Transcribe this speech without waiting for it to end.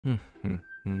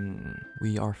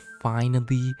We are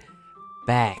finally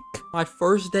back. My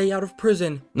first day out of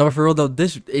prison. No, but for real though,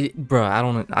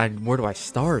 bruh, where do I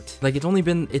start? Like,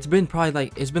 it's been probably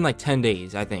like, it's been like 10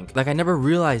 days, I think. Like, I never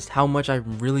realized how much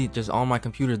I'm really just on my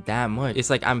computer that much. It's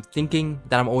like, I'm thinking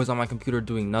that I'm always on my computer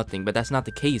doing nothing, but that's not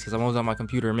the case because I'm always on my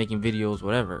computer making videos,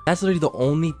 whatever. That's literally the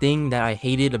only thing that I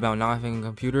hated about not having a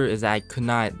computer is that I could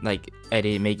not, like,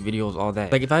 edit, make videos, all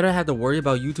that. Like, if I don't have to worry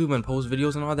about YouTube and post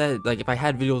videos and all that, like, if I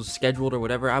had videos scheduled or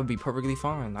whatever, I would be perfectly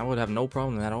fine. I would have no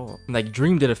problem at all. Like,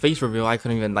 Dream did a face reveal, I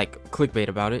couldn't even, like, clickbait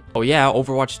about it. Oh yeah,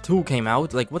 Overwatch 2 came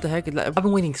out. Like, what the heck? I've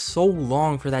been waiting so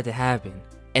long for that to happen.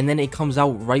 And then it comes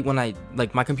out right when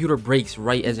my computer breaks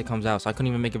right as it comes out, so I couldn't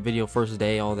even make a video first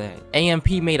day, all that. AMP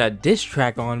made a diss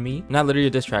track on me. Not literally a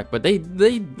diss track, but they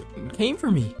came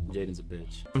for me. Jaden's a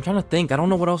bitch. I'm trying to think. I don't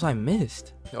know what else I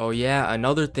missed. Oh yeah,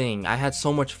 another thing. I had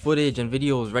so much footage and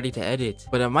videos ready to edit,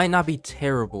 but it might not be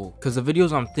terrible because the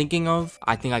videos I'm thinking of,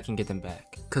 I think I can get them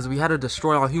back. Because we had a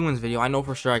Destroy All Humans video, I know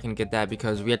for sure I can get that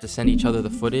because we had to send each other the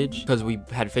footage because we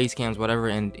had face cams, whatever,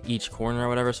 in each corner or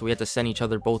whatever, so we had to send each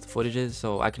other both footages,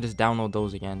 so I can just download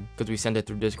those again because we send it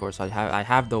through Discord, so I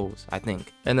have those, I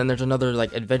think. And then there's another,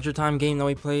 like, Adventure Time game that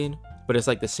we played, but it's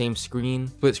like the same screen,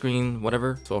 split screen,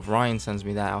 whatever. So if Ryan sends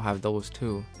me that, I'll have those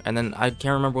too. And then I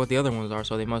can't remember what the other ones are,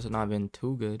 so they must have not been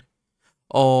too good.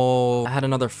 Oh, I had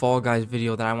another Fall Guys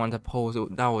video that I wanted to post.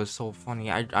 That was so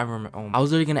funny. I remember. Oh, I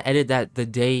was literally gonna edit that the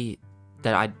day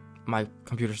that my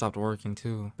computer stopped working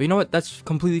too. But you know what? That's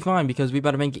completely fine because we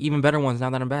better make even better ones now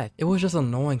that I'm back. It was just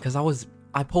annoying because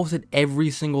I posted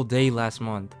every single day last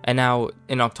month, and now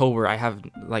in October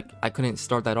I couldn't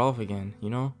start that off again. You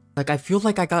know? Like, I feel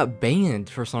like I got banned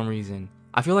for some reason.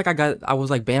 I feel like I was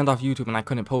like banned off YouTube and I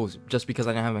couldn't post just because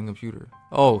I didn't have a computer.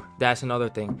 Oh, that's another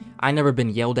thing. I never been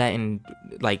yelled at in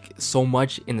like so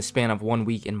much in the span of 1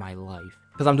 week in my life.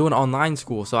 Because I'm doing online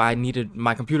school, so I needed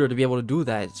my computer to be able to do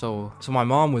that. So my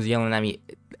mom was yelling at me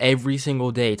every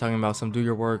single day, talking about some do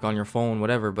your work on your phone,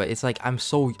 whatever. But it's like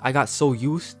I got so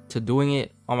used to doing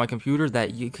it on my computer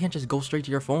that you can't just go straight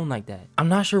to your phone like that. I'm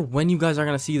not sure when you guys are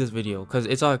gonna see this video because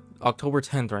it's October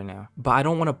 10th right now. But I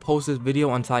don't want to post this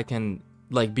video until I can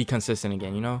like be consistent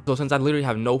again, you know? So since I literally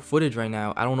have no footage right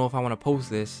now, I don't know if I want to post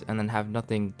this and then have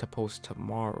nothing to post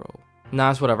tomorrow.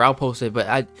 Nah, it's whatever, I'll post it, but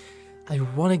I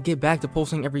want to get back to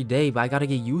posting every day, but I gotta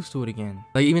get used to it again.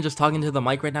 Like, even just talking to the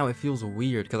mic right now, it feels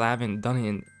weird because I haven't done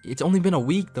it it's only been a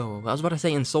week though. I was about to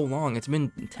say in so long. It's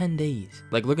been 10 days.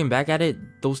 Like, looking back at it,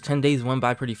 those 10 days went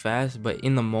by pretty fast, but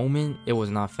in the moment, it was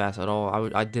not fast at all.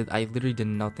 I literally did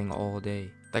nothing all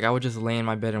day. Like, I would just lay in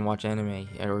my bed and watch anime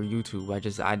or YouTube.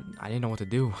 I didn't know what to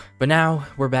do. But now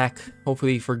we're back,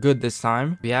 hopefully for good this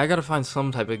time. But yeah, I gotta find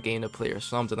some type of game to play or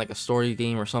something, like a story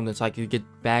game or something, so I could get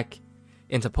back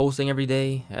into posting every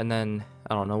day. And then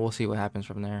I don't know, we'll see what happens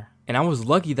from there. And I was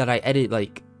lucky that I edit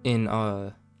like in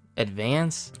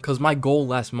advance because my goal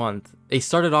last month, they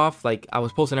started off like I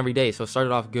was posting every day, so it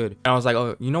started off good, and I was like,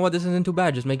 oh, you know what, this isn't too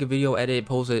bad, just make a video, edit,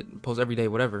 post every day,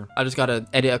 whatever. I just gotta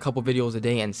edit a couple videos a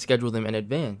day and schedule them in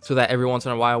advance so that every once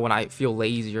in a while when I feel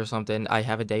lazy or something, I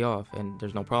have a day off and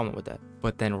there's no problem with that.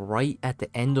 But then right at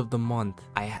the end of the month,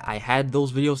 I had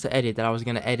those videos to edit that I was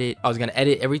gonna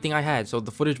edit everything I had, so the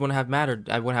footage wouldn't have mattered,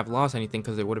 I wouldn't have lost anything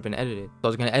because it would have been edited. So I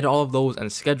was gonna edit all of those and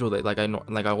schedule it like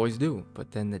I always do.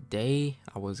 But then the day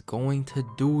I was going to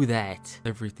do that,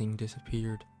 everything disappeared.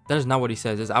 That is not what he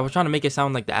says. I was trying to make it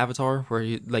sound like the Avatar, where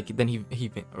he like then he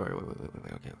wait,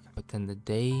 okay. But then the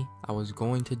day I was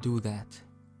going to do that,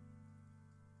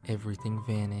 everything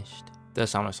vanished. That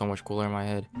sounded so much cooler in my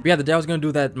head. But yeah, the day I was gonna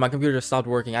do that, my computer just stopped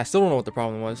working. I still don't know what the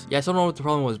problem was. Yeah, I still don't know what the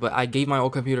problem was, but I gave my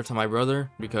old computer to my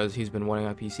brother because he's been wanting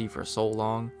a PC for so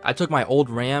long. I took my old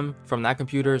RAM from that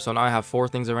computer, so now I have 4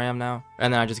 things of RAM now,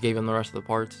 and then I just gave him the rest of the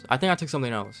parts. I think I took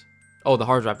something else. Oh, the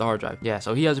hard drive. Yeah,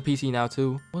 so he has a PC now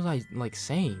too. What was I like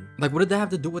saying? Like, what did that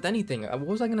have to do with anything? What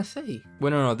was I gonna say?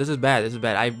 Wait, no, this is bad.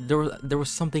 There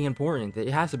was something important. It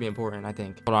has to be important, I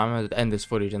think. Hold on, I'm gonna end this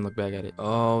footage and look back at it.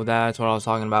 Oh, that's what I was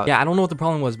talking about. Yeah, I don't know what the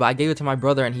problem was, but I gave it to my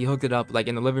brother and he hooked it up like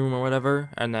in the living room or whatever,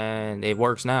 and then it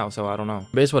works now, so I don't know.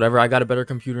 But it's whatever. I got a better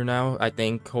computer now, I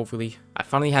think, hopefully. I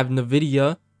finally have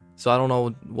NVIDIA. So I don't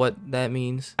know what that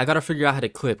means. I gotta figure out how to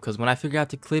clip, because when I figure out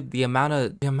to clip, the amount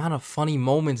of funny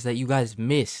moments that you guys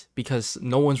miss because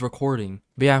no one's recording.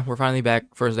 But yeah, we're finally back.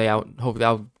 First day out. Hopefully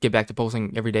I'll get back to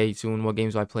posting every day soon. What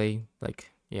games do I play?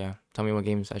 Like, yeah, tell me what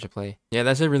games I should play. Yeah,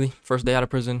 that's it really. First day out of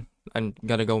prison. I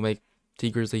gotta go make T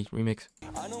Grizzly remix.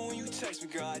 I know when you text me.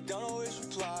 girl, I don't always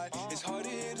reply. It's hard to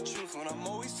hear the truth when I'm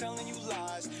always telling you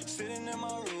lies. Sitting in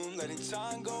my room, letting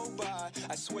time go by.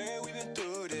 I swear we've been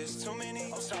through this too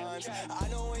many times. I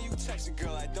know when you texting,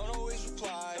 girl, I don't always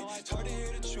reply. It's hard to hear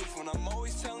the truth when I'm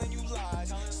always telling you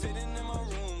lies. Sitting in my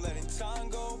room, letting time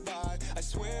go by. I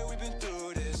swear we've been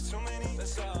through this too many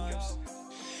times.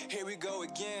 Here we go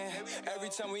again. Every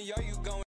time we argue, going